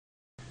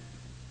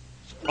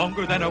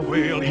Stronger than a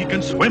whale, he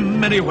can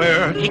swim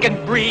anywhere. He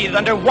can breathe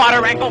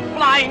underwater and go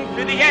flying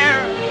through the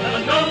air.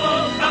 The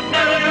noble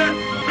submariner,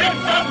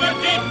 prince of the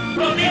deep,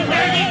 will be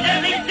ready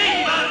any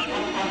demon.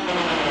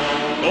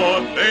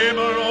 Lord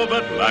Faber of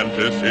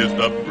Atlantis is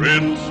the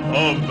prince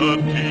of the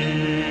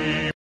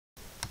deep.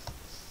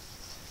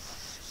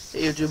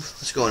 Hey YouTube,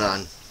 what's going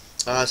on?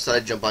 I thought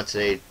I'd jump on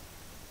today,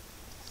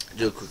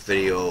 do a quick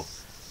video,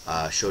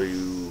 show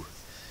you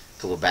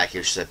a couple of back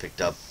issues I picked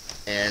up,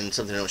 and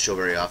something I don't show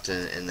very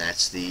often, and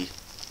that's the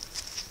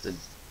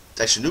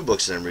actual new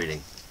books that I'm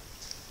reading.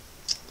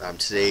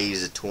 Today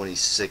is the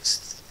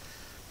 26th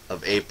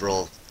of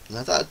April, and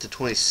I thought the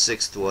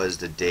 26th was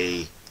the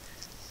day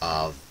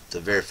of the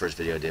very first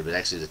video I did, but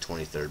actually the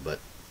 23rd, but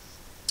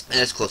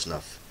that's close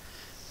enough.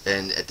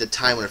 And at the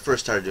time when I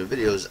first started doing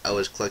videos, I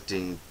was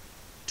collecting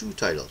two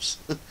titles,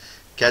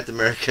 Captain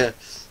America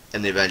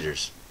and the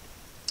Avengers.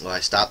 Well,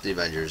 I stopped the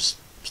Avengers,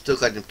 still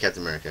collecting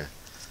Captain America,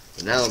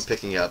 but now I'm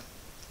picking up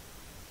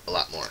a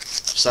lot more.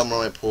 Some are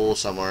on my pull,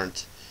 some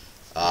aren't.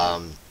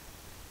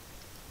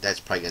 That's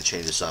probably going to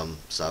change to some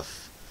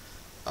stuff.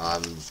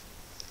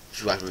 If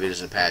you watched my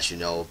videos in the past, you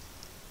know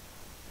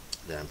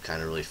that I'm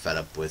kind of really fed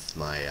up with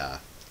my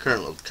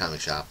current local comic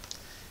shop.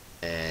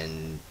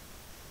 And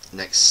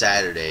next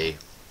Saturday,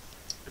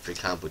 Free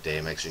Comic Book Day,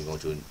 I'm actually going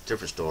to a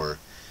different store,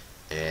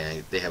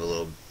 and they have a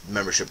little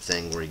membership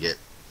thing where you get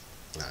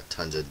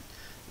tons of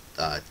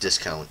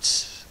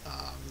discounts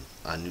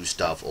on new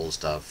stuff, old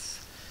stuff,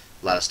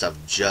 a lot of stuff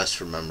just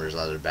for members, a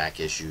lot of their back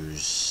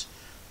issues.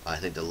 I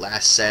think the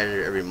last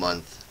Saturday every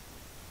month,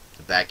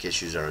 the back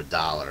issues are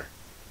 $1.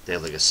 They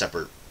have like a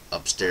separate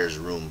upstairs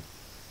room.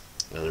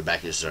 Their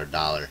back issues are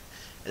 $1, and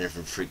then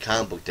from Free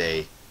Comic Book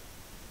Day,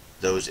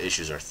 those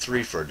issues are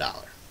 3 for $1.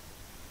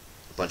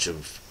 A bunch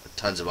of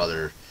tons of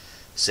other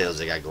sales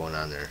they got going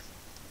on there.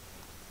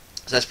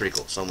 So that's pretty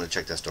cool. So I'm going to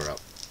check that store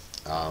out.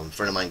 A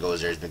friend of mine goes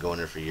there. He's been going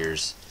there for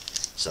years.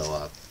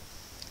 So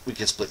we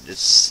can split.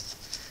 It's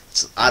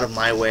out of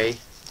my way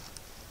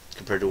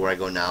compared to where I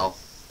go now.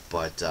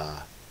 But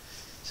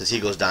since he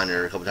goes down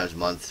there a couple times a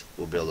month,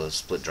 we'll be able to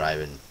split drive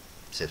and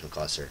save some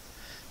costs there.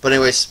 But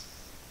anyways,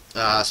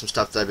 some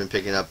stuff that I've been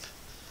picking up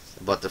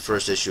about the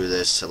first issue of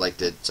this. I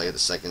liked it, so I got the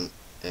second.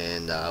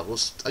 And I'll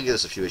give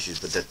us a few issues,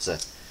 but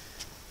that's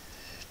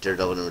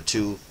Daredevil number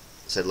 2.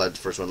 Said I liked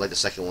the first one, I liked the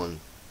second one.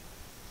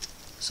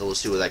 So we'll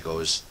see where that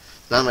goes.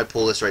 Not on my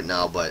pull list right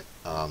now, but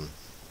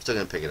still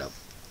gonna pick it up.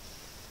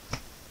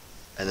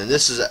 And then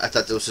this is, I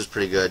thought this was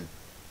pretty good.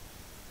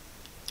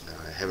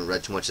 I haven't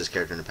read too much of this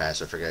character in the past,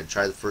 so I figured I'd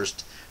try the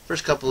first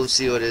couple and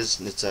see what it is.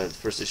 And it's the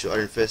first issue of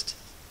Iron Fist.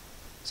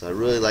 So I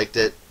really liked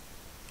it.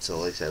 So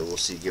like I said, we'll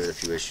see, give it a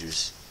few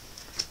issues.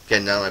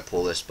 Again, not on my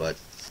pull list, but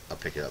I'll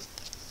pick it up.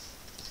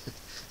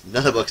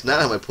 Another book's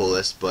not on my pull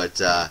list,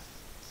 but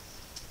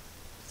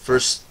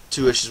first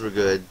 2 issues were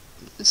good.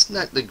 It's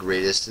not the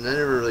greatest, and I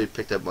never really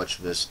picked up much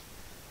from this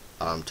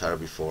title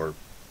before.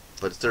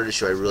 But the 3rd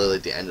issue, I really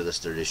like the end of this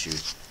 3rd issue,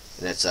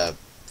 and that's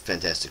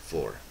Fantastic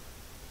Four.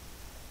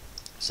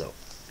 So,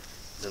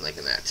 been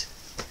liking that.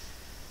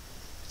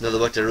 Another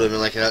book that I've really been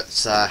liking,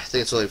 it's, I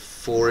think it's only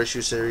 4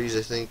 issue series,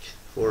 I think,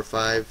 4 or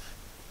 5,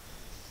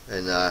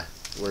 and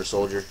Winter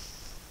Soldier.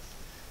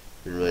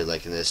 Been really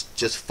liking this.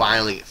 Just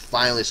finally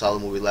saw the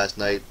movie last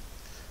night.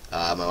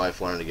 My wife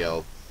wanted to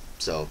go,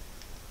 so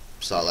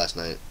saw it last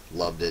night.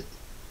 Loved it.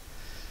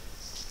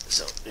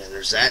 So yeah,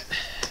 there's that.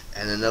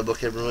 And another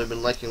book I've really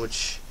been liking,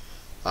 which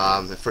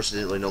at first I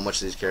didn't really know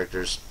much of these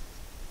characters,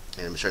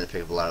 and I'm starting to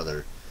pick up a lot of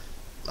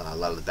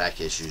the back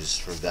issues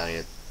from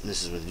Valiant. And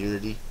this is with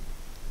Unity.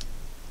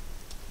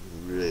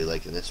 Really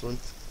liking this one.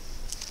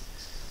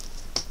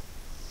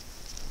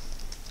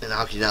 And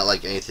how can you not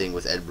like anything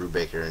with Ed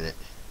Brubaker in it?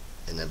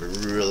 And I've been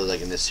really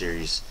liking this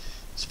series.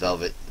 It's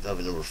Velvet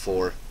number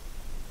 4.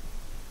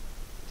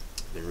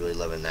 Been really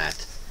loving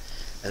that.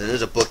 And then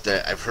there's a book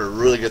that I've heard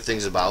really good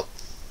things about,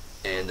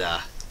 and like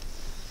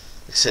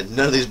I said,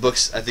 none of these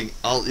books, I think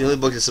the only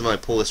book that's on my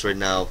pull list right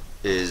now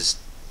is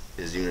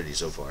Unity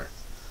so far.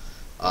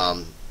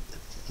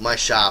 My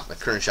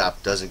current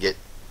shop doesn't get,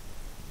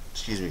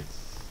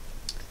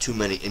 too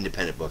many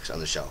independent books on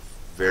the shelf.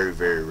 Very,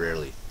 very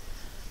rarely.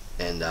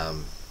 And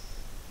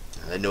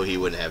I know he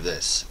wouldn't have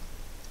this.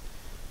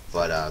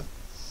 But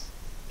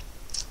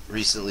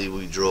recently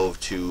we had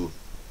to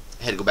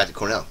go back to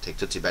Cornell, take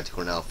Tootsie back to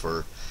Cornell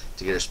to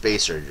get her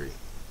space surgery.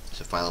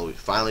 So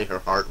finally her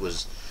heart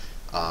was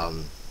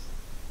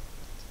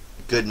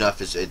good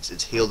enough,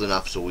 it's healed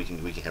enough so we can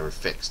have her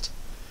fixed.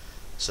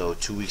 So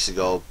 2 weeks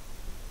ago,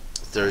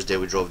 Thursday,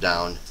 we drove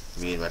down.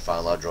 Me and my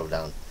father-in-law drove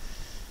down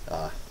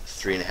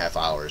 3.5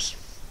 hours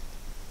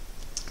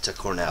to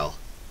Cornell,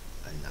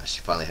 and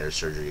she finally had her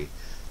surgery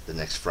the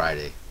next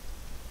Friday,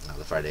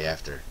 the Friday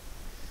after.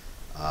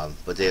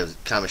 But they have a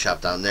comic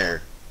shop down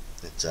there.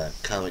 It's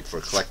Comics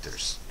for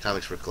Collectors.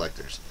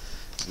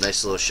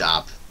 Nice little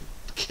shop.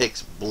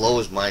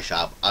 Blows my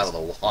shop out of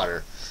the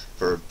water.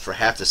 For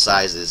half the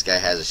size that this guy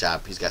has a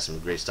shop, he's got some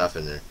great stuff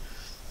in there.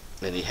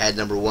 And he had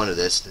number 1 of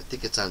this. I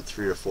think it's on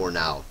 3 or 4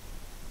 now.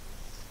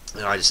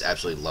 And I just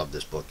absolutely love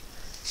this book.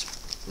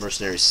 It's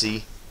Mercenary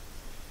Sea,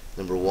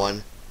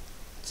 #1.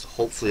 So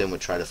hopefully I'm going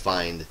to try to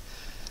find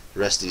the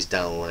rest of these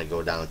down when I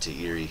go down to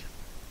Erie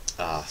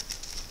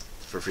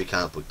for Free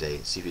Comic Book Day.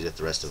 See if you get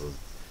the rest of them.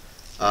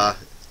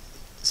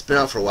 It's been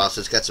out for a while, so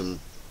it's got some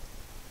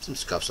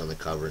scuffs on the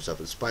cover and stuff.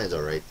 The spine's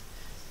alright.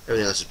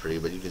 Everything else is pretty,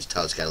 but you can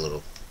tell it's got a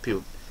little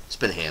it's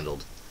been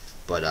handled.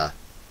 But I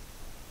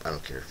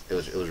don't care. It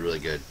was really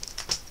good.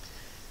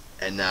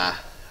 And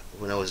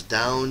when I was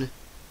down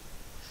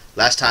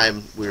last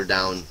time we were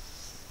down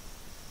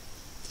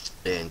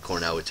in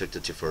Cornell, we took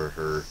Tootsie for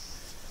her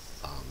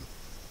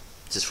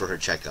just for her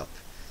checkup.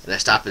 And I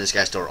stop in this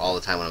guy's store all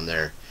the time when I'm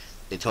there.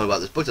 And he told me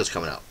about this book that's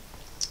coming out.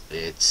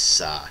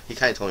 It's he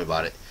kind of told me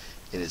about it,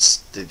 and it's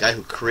the guy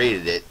who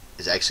created it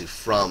is actually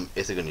from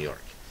Ithaca, New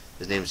York.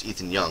 His name is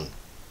Ethan Young,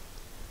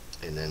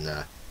 and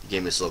then he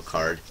gave me this little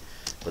card.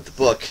 But the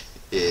book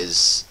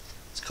it's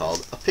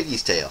called A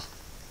Piggy's Tale.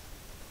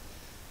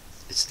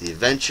 It's the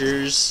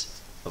adventures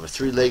of a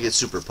three-legged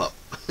super pup,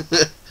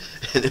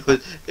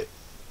 and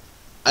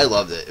I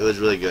loved it. It was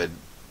really good.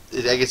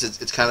 I guess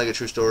it's kind of like a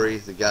true story.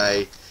 The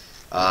guy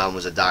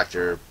was a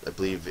doctor, I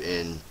believe,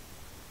 in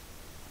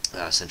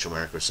Central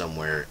America or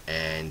somewhere,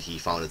 and he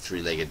found a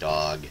three-legged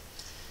dog,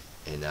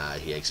 and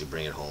he actually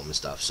bring it home and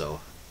stuff. So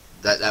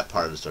that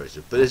part of the story,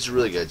 but it's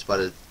really good. It's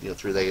about a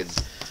three-legged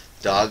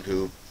dog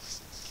who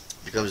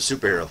becomes a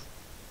superhero.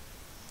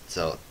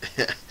 So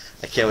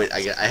I can't wait.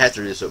 I have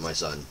to read this with my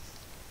son.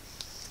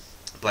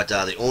 But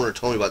the owner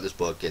told me about this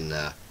book, and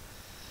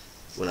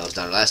when I was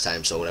down there last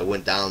time. So when I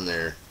went down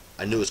there,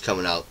 I knew it was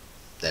coming out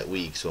that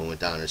week. So I went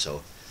down there. So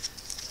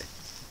I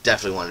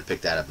definitely wanted to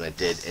pick that up, and I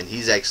did. And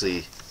he's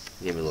actually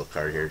he gave me a little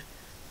card here.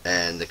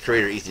 And the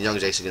creator, Ethan Young,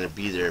 is actually going to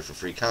be there for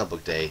Free Comic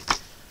Book Day.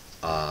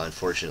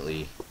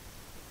 Unfortunately,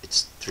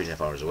 it's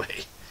 3.5 hours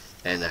away.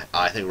 And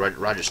I think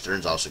Roger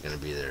Stern's also going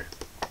to be there.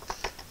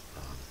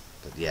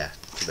 But yeah,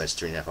 too bad it's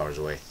 3.5 hours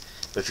away.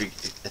 But I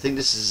think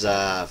this is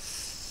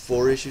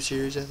 4-issue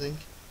series. I think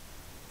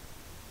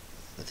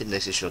the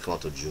next issue will come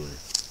out till June.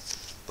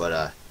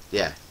 But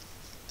yeah,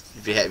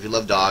 if you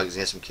love dogs and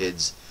have some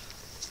kids,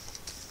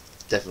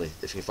 definitely,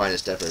 if you can find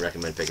this, definitely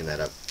recommend picking that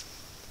up.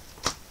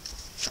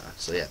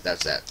 So yeah,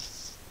 that's that.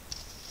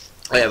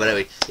 Oh yeah, but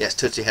anyway, yes,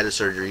 Tootsie had her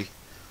surgery.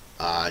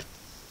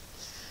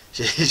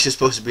 She's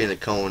supposed to be in a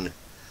cone.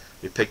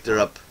 We picked her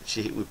up.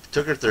 We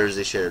took her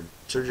Thursday. She had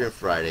surgery on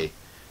Friday.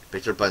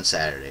 Picked her up on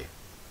Saturday,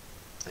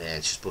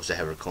 and she's supposed to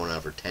have her cone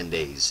on for 10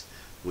 days,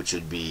 which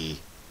would be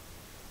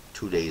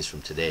 2 days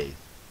from today.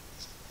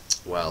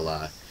 Well,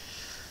 I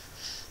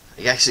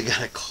actually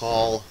got a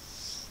call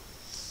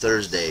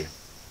Thursday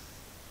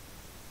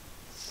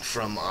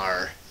from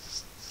our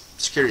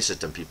security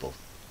system people.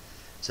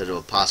 Said of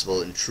a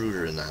possible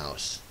intruder in the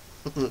house.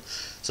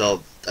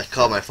 So I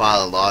called my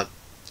father-in-law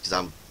because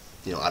I'm,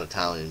 out of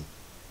town, and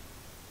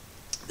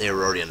they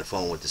were already on the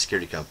phone with the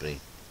security company.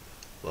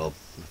 Well,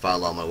 my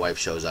father-in-law and my wife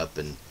shows up,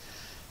 and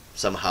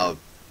somehow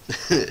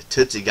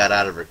Tootsie got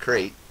out of her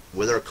crate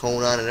with her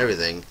cone on and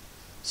everything,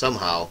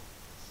 somehow,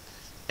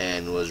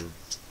 and was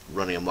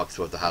running amok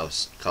throughout the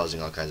house,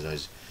 causing all kinds of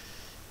noise.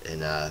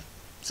 And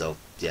so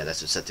yeah,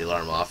 that's what set the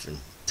alarm off, and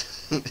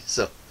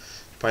so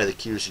probably the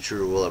cutest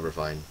intruder we'll ever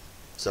find.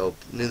 So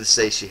needless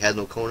to say, she had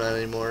no cone on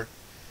anymore.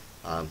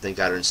 Thank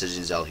God her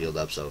incision's all healed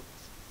up, so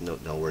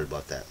no worry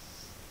about that.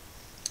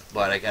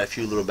 But I got a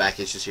few little back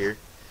issues here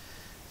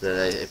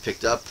that I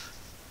picked up.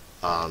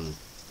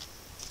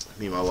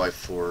 Me and my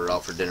wife were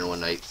out for dinner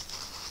one night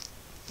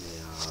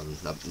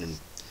up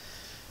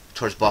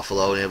towards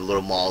Buffalo, and they have a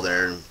little mall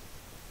there, and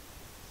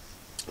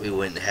we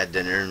went and had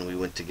dinner, and we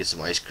went to get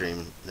some ice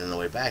cream. Then on the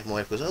way back, my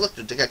wife goes, "Oh look,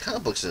 they got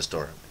comic books in the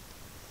store." I'm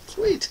like,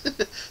 sweet.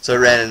 So I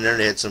ran in there,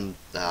 and they had some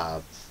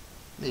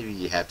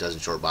maybe half dozen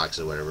short boxes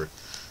or whatever.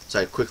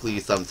 So I quickly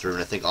thumbed through,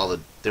 and I think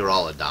they were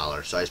all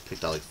 $1. So I just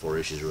picked out like 4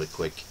 issues really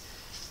quick,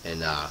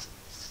 and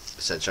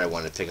essentially I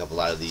wanted to pick up a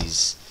lot of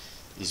these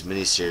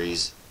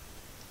miniseries.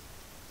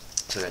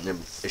 So I got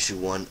issue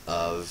 1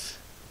 of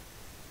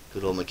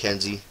good old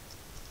Mackenzie,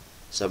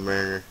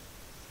 Submariner.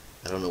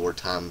 I don't know where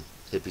Tom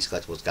Hippie's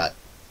Collectibles got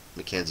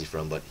Mackenzie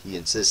from, but he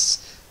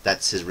insists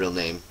that's his real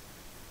name.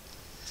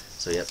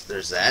 So yep,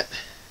 there's that.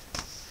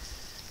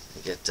 I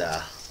get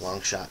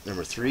Long Shot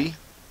 #3.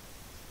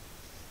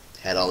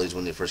 Had all these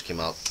when they first came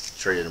out,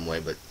 traded them away,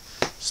 but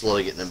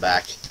slowly getting them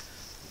back.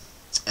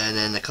 And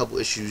then a couple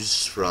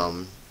issues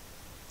from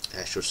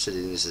Astro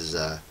City. This is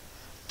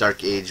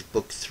Dark Age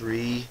Book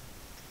 3,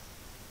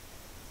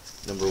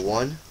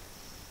 #1,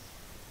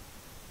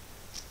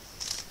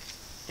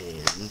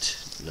 and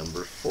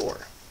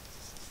 #4.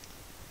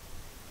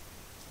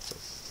 So,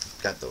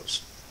 got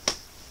those.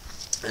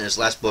 And this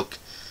last book,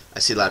 I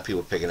see a lot of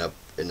people picking up,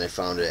 and I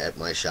found it at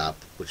my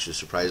shop, which is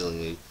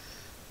surprisingly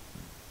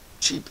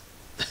cheap.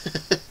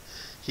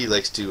 He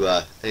likes to,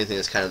 anything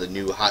that's kind of the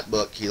new hot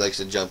book, he likes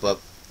to jump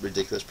up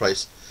ridiculous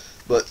price.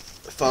 But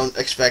I found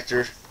X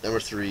Factor number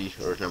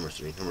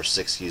 6,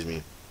 excuse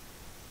me,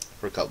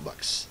 for a couple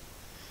bucks.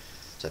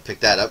 So I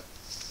picked that up,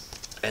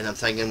 and I'm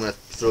thinking I'm going to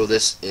throw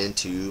this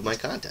into my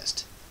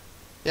contest.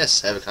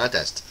 Yes, I have a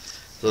contest.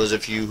 those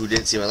of you who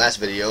didn't see my last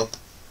video,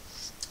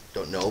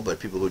 don't know, but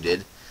people who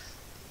did,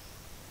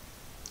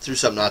 threw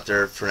something out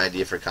there for an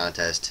idea for a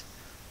contest.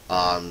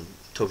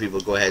 Told people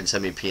to go ahead and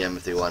send me a PM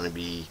if they want to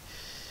be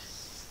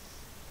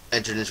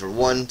entered in for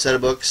one set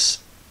of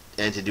books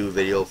and to do a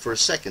video for a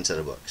second set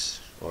of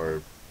books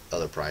or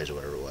other prize or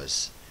whatever it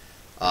was.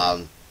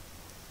 Thought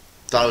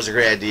it was a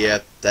great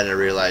idea. Then I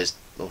realized,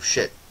 oh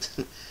shit,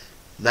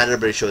 not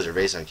everybody shows their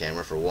face on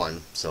camera, for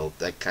one, so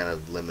that kind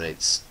of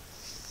eliminates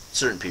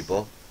certain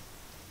people.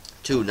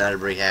 Two, not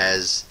everybody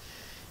has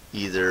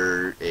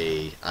either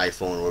a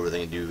iPhone or whatever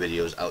they can do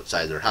videos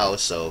outside their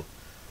house, so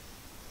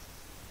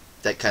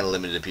that kind of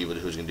limited the people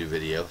who's going to do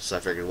video. So I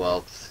figured,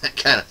 well, that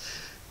kind of,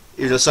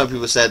 even though some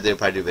people said they'd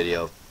probably do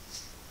video,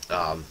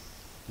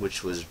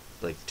 which was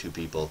like 2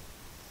 people.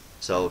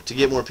 So to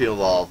get more people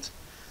involved,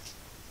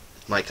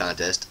 my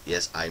contest,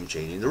 yes, I'm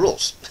changing the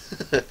rules.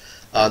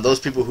 Those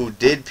people who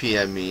did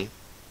PM me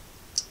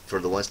for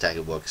the one stack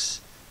of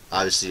books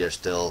obviously are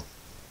still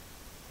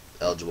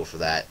eligible for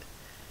that.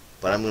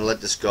 But I'm going to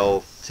let this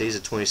go. Today's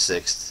the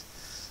 26th.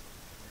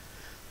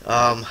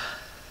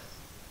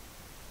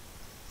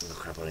 Oh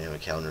crap, I don't have a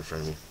calendar in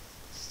front of me.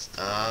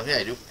 Yeah,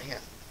 I do. Hang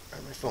on. I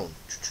have my phone.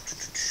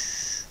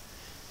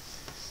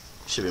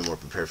 Should be more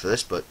prepared for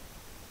this, but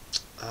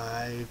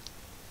I'm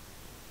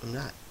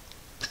not.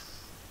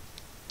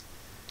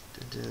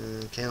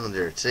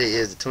 Calendar. Today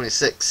is the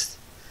 26th.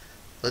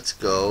 Let's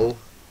go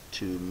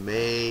to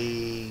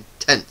May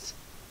 10th.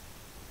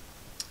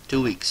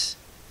 2 weeks.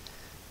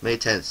 May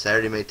 10th,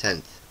 Saturday, May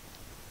 10th.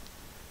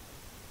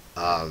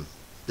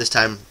 This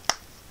time,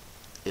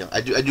 you know,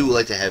 I do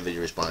like to have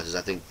video responses.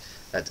 I think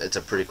that's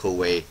a pretty cool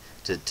way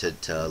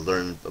to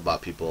learn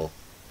about people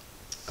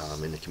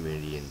in the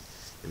community and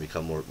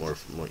become more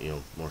you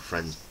know, more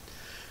friend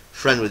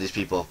with these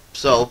people.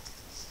 So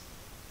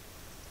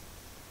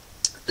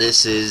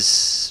this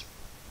is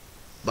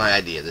my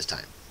idea this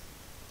time.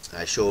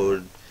 I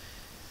showed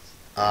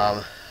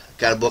got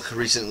a book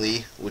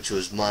recently, which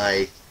was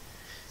my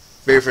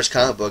very first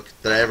comic book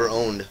that I ever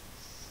owned.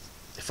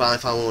 I finally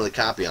found one with a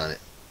copy on it.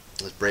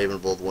 It was Brave and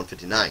Bold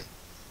 159.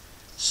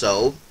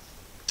 So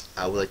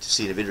I would like to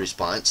see in a video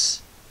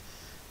response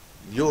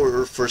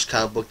your first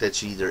comic book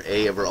that you either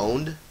A, ever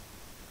owned,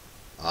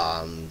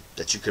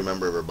 that you can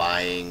remember ever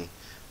buying,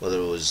 whether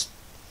it was,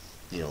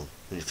 you know,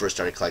 when you first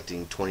started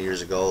collecting 20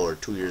 years ago or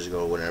 2 years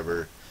ago or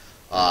whatever,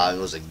 it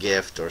was a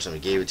gift or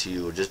somebody gave it to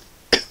you, or just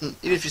even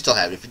if you still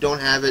have it. If you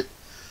don't have it,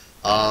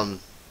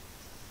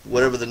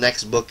 whatever the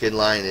next book in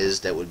line is,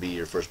 that would be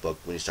your first book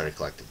when you started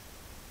collecting.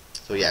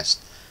 So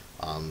yes,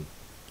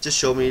 just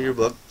show me your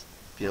book.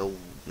 You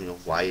know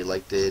why you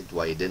liked it,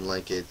 why you didn't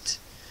like it.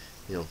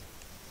 You know,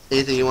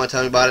 anything you want to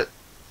tell me about it.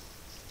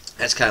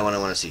 That's kind of what I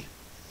want to see.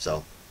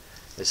 So,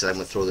 like I said, I'm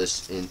going to throw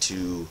this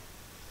into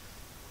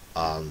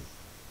one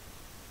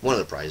of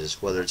the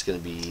prizes, whether it's going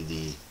to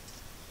be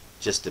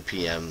just the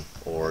PM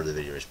or the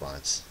video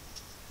response.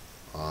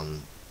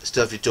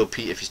 Still, if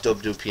you still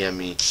do PM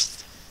me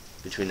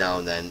between now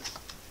and then,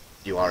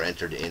 you are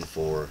entered in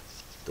for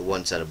the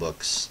one set of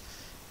books,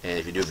 and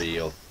if you do a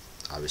video,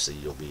 obviously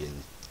you'll be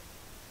in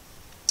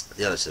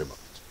the other set of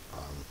books,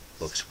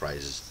 books,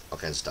 prizes, all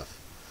kinds of stuff.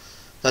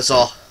 That's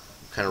all.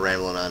 I'm kind of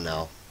rambling on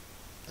now.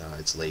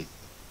 It's late.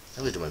 I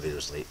always do my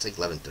videos late. It's like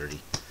 11:30.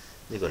 Let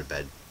me go to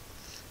bed.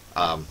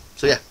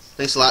 So yeah,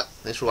 thanks a lot.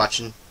 Thanks for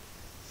watching,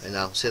 and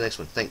I'll see you next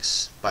one.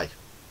 Thanks. Bye.